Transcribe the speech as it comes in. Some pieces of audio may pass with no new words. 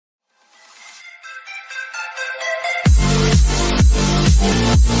Welcome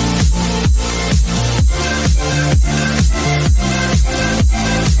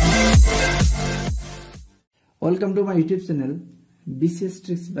to my YouTube channel BCS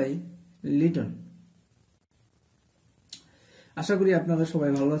Ticks by Liton. আশা করি আপনারা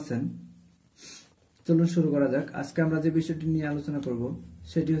সবাই ভালো আছেন। চলুন শুরু করা যাক। আজকে আমরা যে বিষয়টি নিয়ে আলোচনা করব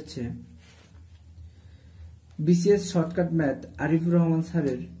সেটি হচ্ছে BCS shortcut math Arifur Rahman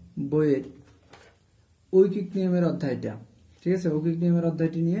স্যারের বইয়ের ঐকিক নিয়মের অধ্যায়টা। ঠিক আছে, ঐকিক নিয়মের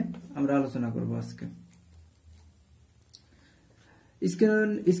অধ্যায়টি নিয়ে আমরা আলোচনা করব আজকে।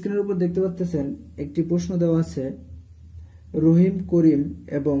 স্ক্রিনের উপর দেখতে পাচ্ছেন একটি প্রশ্ন দেওয়া আছে, রহিম, করিম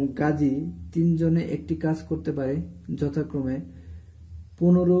এবং গাজী তিনজনে একটি কাজ করতে পারে যথাক্রমে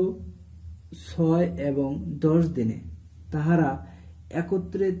 15, 6 এবং 10 দিনে। তাহারা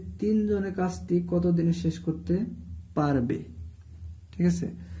একত্রে তিনজনে কাজটি কত দিনে শেষ করতে পারবে? ঠিক আছে,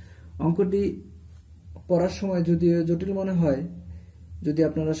 অঙ্কটি পড়ার সময় যদি জটিল মনে হয়, যদি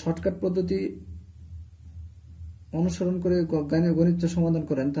আপনারা শর্টকাট পদ্ধতি অনুসরণ করে গণিতটা সমাধান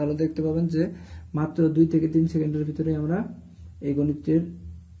করেন তাহলে দেখতে পাবেন যে মাত্র 2 থেকে 3 সেকেন্ডের ভিতরে আমরা এই গণিতের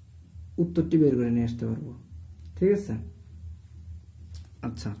উত্তরটি বের করে নিয়ে আসতে পারবো। ঠিক আছে,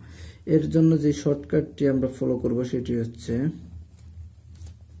 আচ্ছা, এর জন্য যে শর্টকাটটি আমরা ফলো করব সেটি হচ্ছে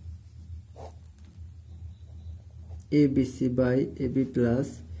ABC by AB plus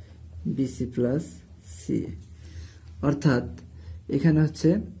BC plus CA, অর্থাৎ এখানে হচ্ছে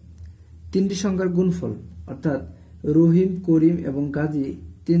তিনটি সংখ্যার গুণফল, অর্থাৎ রহিম, করিম এবং গাজী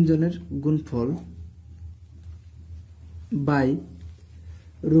তিনজনের গুণফল বাই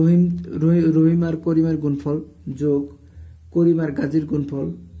রহিম আর করিমের গুণফল যোগ করিম আর গাজীর গুণফল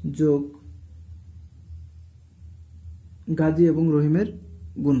যোগ গাজী এবং রহিমের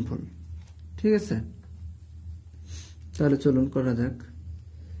গুণফল। ঠিক আছে, তাহলে চলুন করা যাক।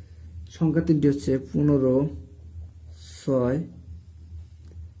 সংখ্যা তিনটি হচ্ছে 15, 6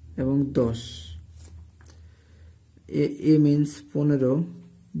 এবং 10। A means 15,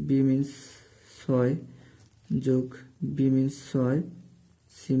 B means 6 যোগ B means 6,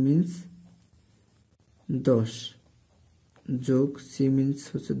 C means 10 যোগ C means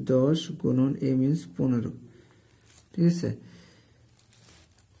হচ্ছে 10 গুণন A means 15। ঠিক আছে,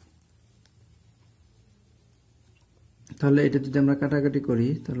 তাহলে এটা যদি আমরা কাটাকাটি করি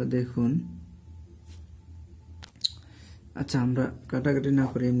তাহলে দেখুন, আচ্ছা আমরা কাটাকাটি না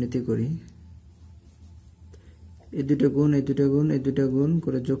করে এমনিতেই করি। এই দুটো গুণ, এই দুটো গুণ, এই দুটো গুণ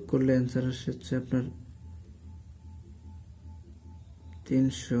করে যোগ করলে অ্যান্সার আসছে আপনার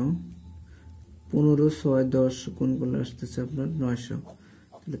 300। 15, 6, 10 গুণ করলে আসতেছে আপনার 900।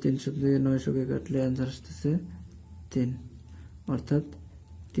 তাহলে 300 দিয়ে 900 কে কাটলে অ্যান্সার আসতেছে 3, অর্থাৎ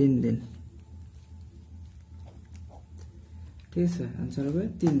 3 দিন। ঠিক আছে, অ্যান্সার হবে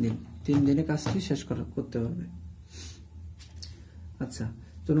 3 দিন। 3 দিনে কাজটি শেষ করতে হবে। আচ্ছা,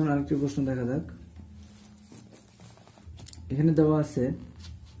 চলুন আরেকটি প্রশ্ন দেখা যাক। এখানে দেওয়া আছে,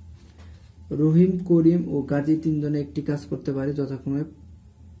 রহিম, করিম ও গাজী তিনজনে একটি কাজ করতে পারে যথাক্রমে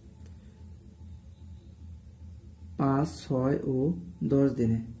 5, 6 ও 10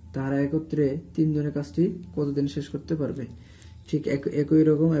 দিনে। তারা একত্রে তিনজনে কাজটি কতদিন শেষ করতে পারবে? ঠিক একই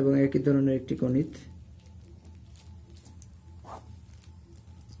রকম এবং একই ধরনের একটি গণিত।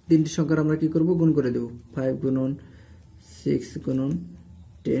 তিনটি সংখ্যার আমরা কি করব? গুণ করে দেব। 5 গুণন 6 গুণন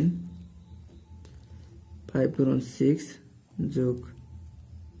 10, 5 গুণন 6 যোগ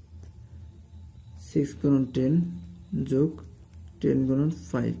 6 গুণন 10 যোগ 10 গুণন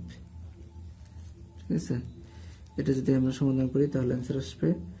 5। ঠিক আছে, এটা যদি আমরা সমাধান করি তাহলে অ্যান্সার আসবে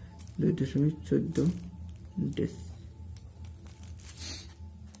 2.14 ডেস।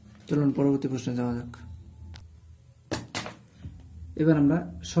 চলুন পরবর্তী প্রশ্নে যাওয়া যাক। এবার আমরা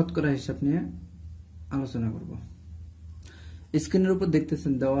শতকরা হিসাব নিয়ে আলোচনা করব। স্ক্রিনের উপর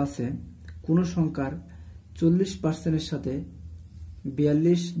দেখতেছেন দেওয়া আছে, কোন সংখ্যার 40% সাথে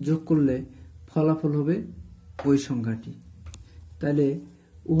 42 যোগ করলে ফলাফল হবে ওই সংখ্যাটি। তাহলে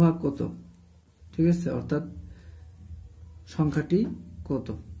উহা কত? ঠিক আছে, অর্থাৎ সংখ্যাটি কত?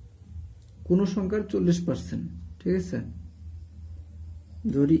 কোন সংখ্যার 40%, ঠিক আছে,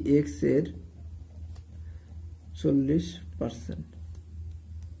 ধরি x এর 40%,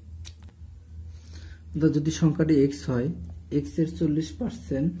 যদি সংখ্যাটি x হয়, x এর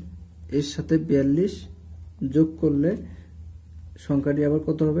 40% এর সাথে 42 যোগ করলে সংখ্যাটি আবার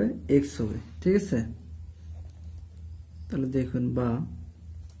কত হবে? x হবে। ঠিক আছে, তাহলে দেখুন, বা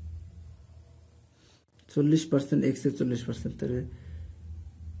 40% x এর 40%, তাহলে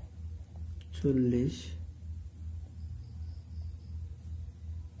 40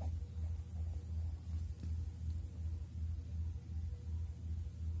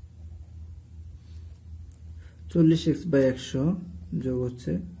 40x/100 যোগ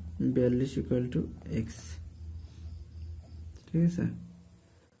হচ্ছে 42 ইকুয়াল টু এক্স। ঠিক আছে,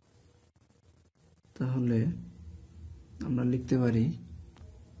 তাহলে আমরা লিখতে পারি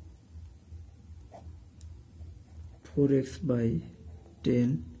 4x by 10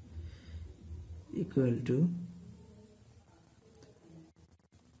 equal to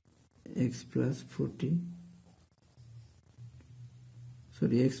x plus 40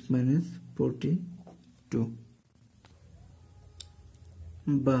 sorry x minus 42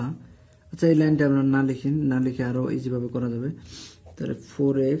 বা আচ্ছা এই লাইনটা আমরা না লিখে আরো ইজি ভাবে করা যাবে। তাহলে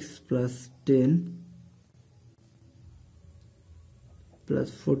 4x plus 10 plus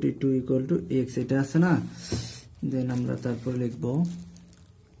 42 equal to x, এটা আছে না। দেন আমরা তারপর লিখব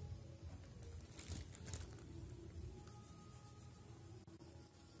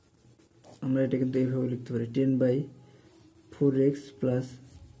আমরা এটা কিন্তু এইভাবে লিখতে পারি 10 বাই 4x প্লাস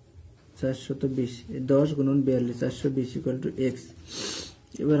 420 10 গুণন 42 420 ইকুয়াল টু x।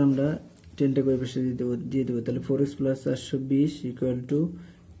 এবার আমরা 10টাকে ওই পাশে দিয়ে দেবো তাহলে 4x plus 420 equal to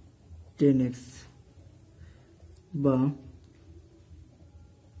 10x বা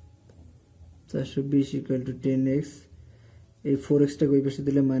 420 ইকুয়াল টু 10x, এই 4xটাকে ওই পাশে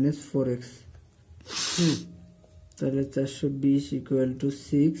দিলে মাইনাস 4x, তাহলে 420 ইকুয়াল টু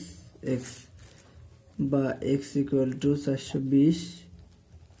 6x বা x ইকুয়াল টু 420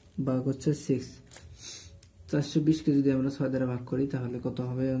 ভাগ হচ্ছে 6। 420 কে যদি আমরা 6 দ্বারা ভাগ করি তাহলে কত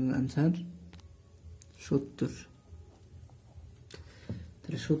হবে आंसर 70।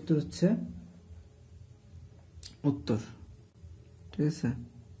 তাহলে 70 হচ্ছে উত্তর। ঠিক আছে,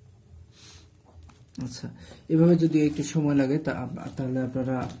 আচ্ছা এভাবে যদি একটু সময় লাগে তাহলে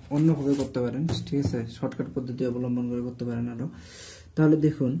আপনারা অন্যভাবে করতে পারেন। ঠিক আছে, শর্টকাট পদ্ধতি অবলম্বন করে করতে পারেন আরো। তাহলে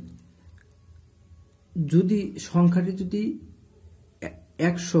দেখুন, যদি সংখ্যাটি যদি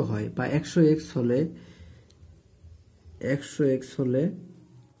 100 হয় বা 100x হলে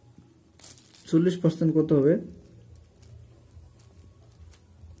 40% কত হবে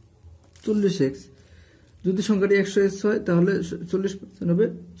 40x। যদি সংখ্যাটি 100x হয় তাহলে 40% হবে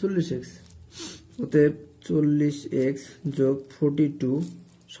 40x। অতএব 40x যোগ 42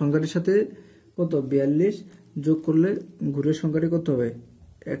 সংখ্যাটির সাথে কত 42 যোগ করলে ঘুরে সংখ্যাটি কত হবে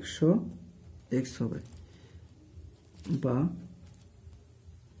 100x হবে বা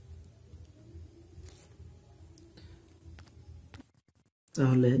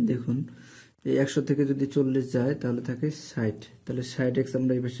তাহলে দেখুন এই 100 থেকে যদি 40 যায় তাহলে থাকে 60, তাহলে 60x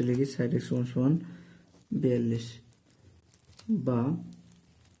আমরা এই পাশে লিখি 60x সমান 42 বা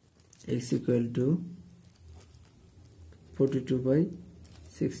x equal to 42 by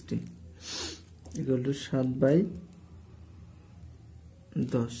 60 equal to 7 by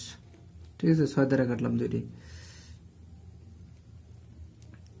 10। ঠিক আছে, 6 দ্বারা কাটলাম দুইটি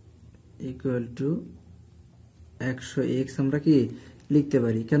ইকুয়াল টু 100x আমরা কি লিখতে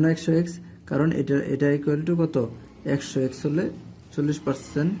পারি। কেন 100x? কারণ এটা ইকুয়াল টু কত 100x হলে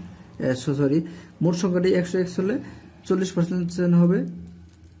 40% সরি মোট সংখ্যাটি 100x হলে 40% হবে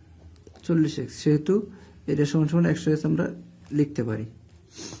 40x, সেহেতু এটা সমান সমান 100x আমরা লিখতে পারি।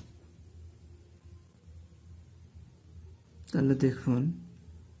 তাহলে দেখুন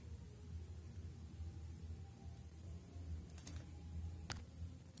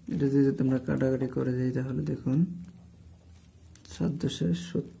এটা যদি তোমরা কাটাকাটি করে দেই তাহলে দেখুন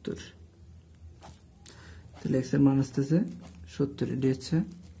 770, তাহলে x এর মান আসতেছে 70, এটি হচ্ছে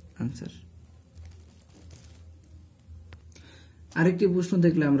आंसर। আরেকটি প্রশ্ন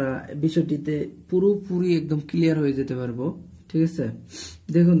দেখলে আমরা বিষয়টিতে পুরোপুরি একদম ক্লিয়ার হয়ে যেতে পারবো। ঠিক আছে,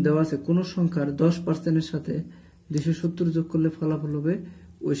 দেখুন দেওয়া আছে কোন সংখ্যার 10% এর সাথে 270 যোগ করলে ফলাফল হবে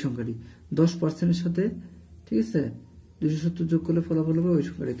ওই সংখ্যাটি। 10% এর সাথে ঠিক আছে 270 যোগ করলে ফলাফল হবে ওই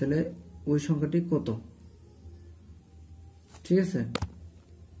সংখ্যাটি, তাহলে ওই সংখ্যাটি কত? ঠিক আছে,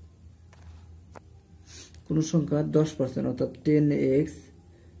 কোন সংখ্যা 10% অর্থাৎ 10x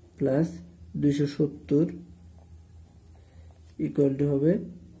প্লাস 270 ইকুয়াল টু হবে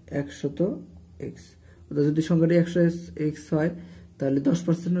 100x, অর্থাৎ যদি সংখ্যাটি 100x হয় তাহলে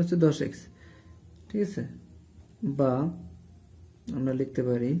 10% হচ্ছে 10x। ঠিক আছে, বা আমরা লিখতে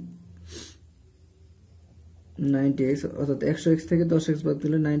পারি 90x অর্থাৎ 100x থেকে 10x বাদ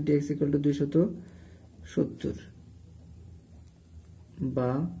দিলে 90x ইকুয়াল টু 270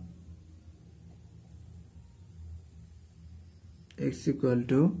 বা x ইকুয়াল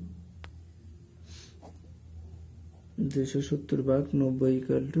টু 270 ভাগ 90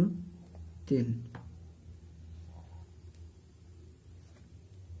 ইকুয়াল টু 3।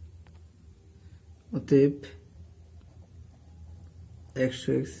 অতএব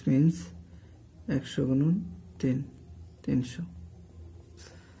 100x means 100 গুণন 3 300,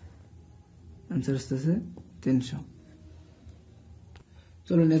 आंसर আসতেছে 300।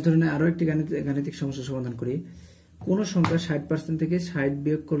 চলুন এ ধরনের আরো একটি গাণিতিক সমস্যা সমাধান করি। কোন সংখ্যা 60% থেকে 60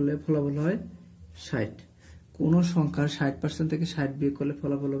 বিয়োগ করলে ফলাফল হয় 60। কোন সংখ্যার 60% থেকে 60 বিয়োগ করলে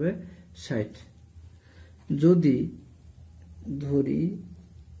ফলাফল হবে 60। যদি ধরি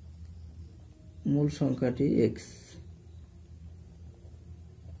মূল সংখ্যাটি x,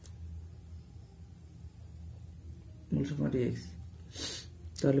 মূল সংখ্যাটি x,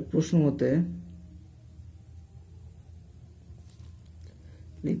 তাহলে প্রশ্ন মতে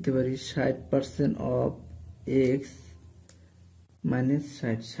লিখতে পারি 60% অফ x মাইনাস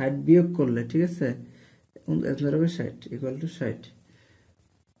 60, 60 বিয়োগ করলে, ঠিক আছে, অ্যান্সার হবে 60 ইকুয়াল টু 60,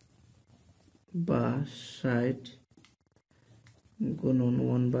 বা 60 গুণন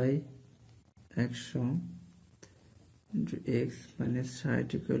 1/100 into x minus 60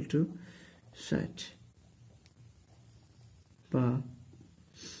 equal to 60, বা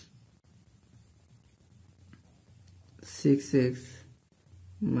 6x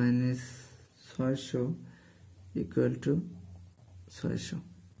মাইনাস 600 ইকুয়াল টু 600,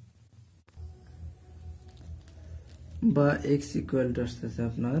 বা x ইকুয়াল টু আসতেছে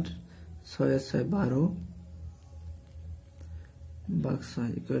আপনার 6 আর 6 12 ভাগ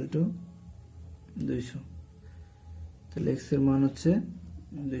 6 ইকুয়াল টু 200। তাহলে x এর মান হচ্ছে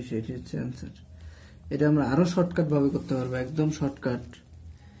 200, এটি হচ্ছে অ্যান্সার। এটা আমরা আরো শর্টকাট ভাবে করতে পারবো, একদম শর্টকাট।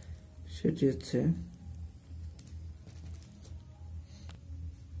 সেটি হচ্ছে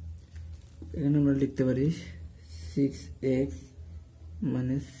এখানে আমরা লিখতে পারি 6x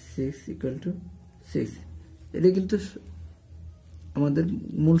মাইনাস 6 ইকুয়াল টু 6। এটা কিন্তু আমাদের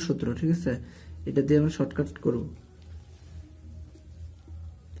মূল সূত্র, ঠিক আছে, এটা দিয়ে আমরা শর্টকাট করব,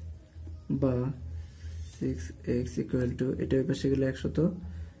 বা 6x ইকুয়াল টু, এটা ওই পাশে গেলে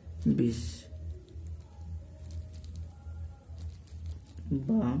 120,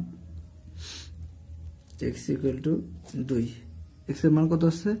 বা x ইকুয়াল টু 2। x এর মান কত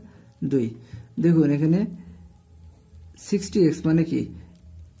আসছে? 2। দেখুন এখানে 60x মানে কি,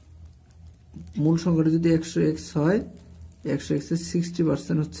 মূল সংখ্যাটা যদি 100x হয়, 100x এর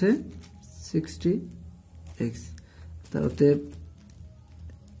 60% হচ্ছে 60x, তার অতএব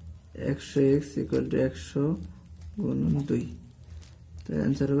 100x ইকুয়াল টু 100 গুণন 2, তাই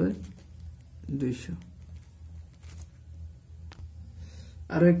অ্যান্সার হবে 200।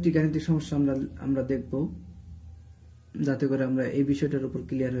 আরো একটি গাণিতিক সমস্যা আমরা দেখব, যাতে করে আমরা এই বিষয়টার উপর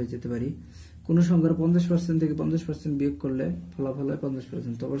ক্লিয়ার হয়ে যেতে পারি। কোন সংখ্যার 50% থেকে 50% বিয়োগ করলে ফলাফল হয়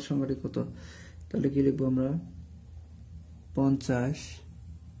 50%, তবে সংখ্যাটি কত? তাহলে কি লিখবো আমরা?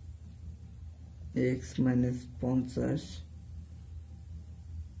 50x minus 50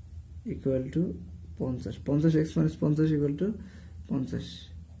 equal to 50, 50x minus 50 equal to 50,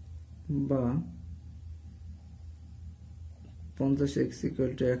 বা 50x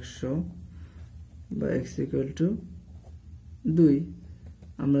ইকুয়াল টু 100, বা x ইকুয়াল টু 2।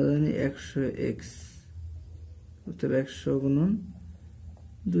 আমরা জানি 100x, অর্থাৎ 100 গুণন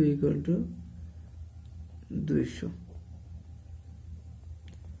 2 ইকুয়াল টু 200,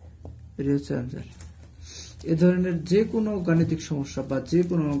 এটি হচ্ছে আনসার। এ ধরনের যে কোনো গাণিতিক সমস্যা বা যে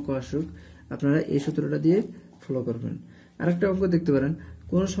কোনো অঙ্ক আসুক, আপনারা এই সূত্রটা দিয়ে ফলো করবেন। আরেকটা অঙ্ক দেখতে পারেন,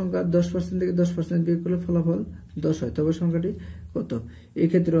 কোন সংখ্যা 10% থেকে 10% বিয়োগ করলে ফলাফল 10 হয়, তবে সংখ্যাটি কত? এই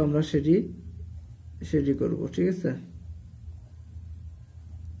ক্ষেত্রেও আমরা সেটি করব, ঠিক আছে।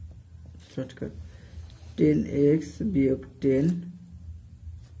 শর্টকাট 10x বিয়োগ 10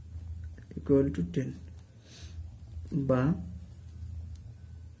 ইকুয়াল টু 10, বা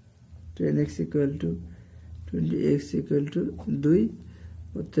 10x equal to 20x equal to 2,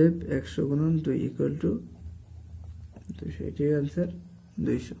 অতএব 100 গুণন 2 ইকুয়াল টু 200, এটি আনসার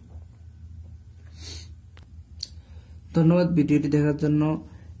 200। ধন্যবাদ ভিডিওটি দেখার জন্য।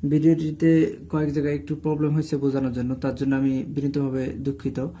 ভিডিওটিতে কয়েক জায়গায় একটু প্রবলেম হয়েছে বোঝানোর জন্য, তার জন্য আমি বিনীতভাবে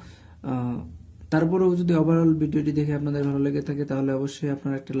দুঃখিত। তারপরেও যদি ওভারঅল ভিডিওটি দেখে আপনাদের ভালো লেগে থাকে, তাহলে অবশ্যই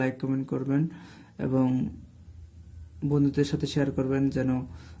আপনারা একটা লাইক কমেন্ট করবেন এবং বন্ধুদের সাথে শেয়ার করবেন, যেন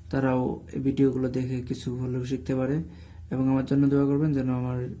তারাও এই ভিডিওগুলো দেখে কিছু হলেও শিখতে পারে, এবং আমার জন্য দোয়া করবেন যেন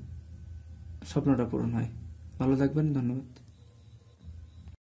আমার স্বপ্নটা পূরণ হয়। ভালো থাকবেন, ধন্যবাদ।